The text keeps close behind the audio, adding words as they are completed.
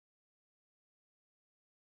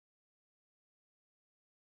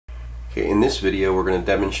Okay, in this video we're going to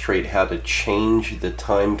demonstrate how to change the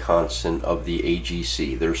time constant of the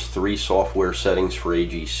AGC. There's 3 software settings for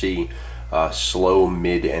AGC, slow,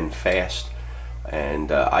 mid, and fast.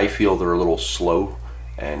 And I feel they're a little slow,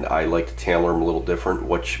 and I like to tailor them a little different.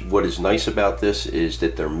 What is nice about this is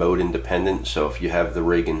that they're mode independent, so if you have the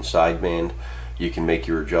rig in sideband, you can make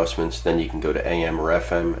your adjustments, then you can go to AM or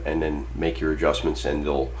FM and then make your adjustments, and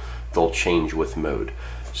they'll change with mode.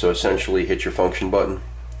 So essentially, hit your function button,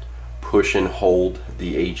 push and hold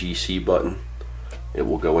the AGC button. It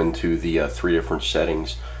will go into the 3 different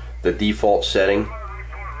settings. The default setting,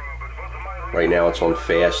 right now it's on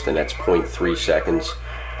fast, and that's 0.3 seconds.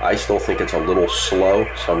 I still think it's a little slow,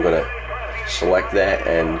 so I'm going to select that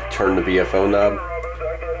and turn the VFO knob,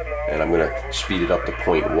 and I'm going to speed it up to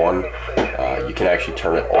 0.1. You can actually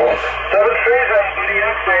turn it off.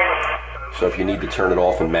 So if you need to turn it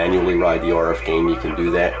off and manually ride the RF gain, you can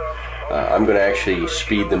do that. I'm going to actually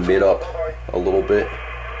speed the mid up a little bit,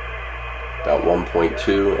 about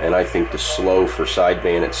 1.2, and I think the slow for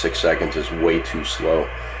sideband at 6 seconds is way too slow.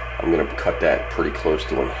 I'm going to cut that pretty close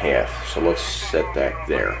to 1/2, so let's set that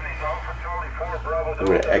there. I'm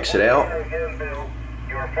going to exit out.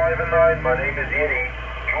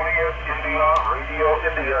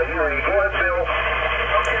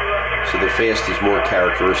 So the fast is more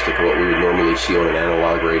characteristic of what we would normally see on an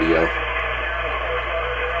analog radio.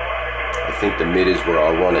 I think the mid is where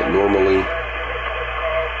I'll run it normally,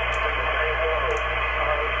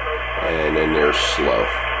 and then there's slow,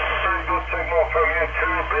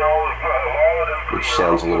 which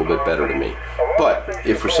sounds a little bit better to me. But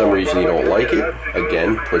if for some reason you don't like it,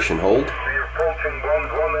 again, push and hold.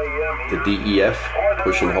 The DEF,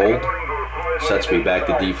 push and hold, sets me back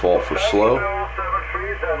to default for slow,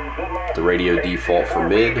 the radio default for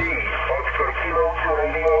mid,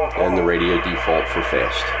 and the radio default for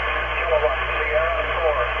fast.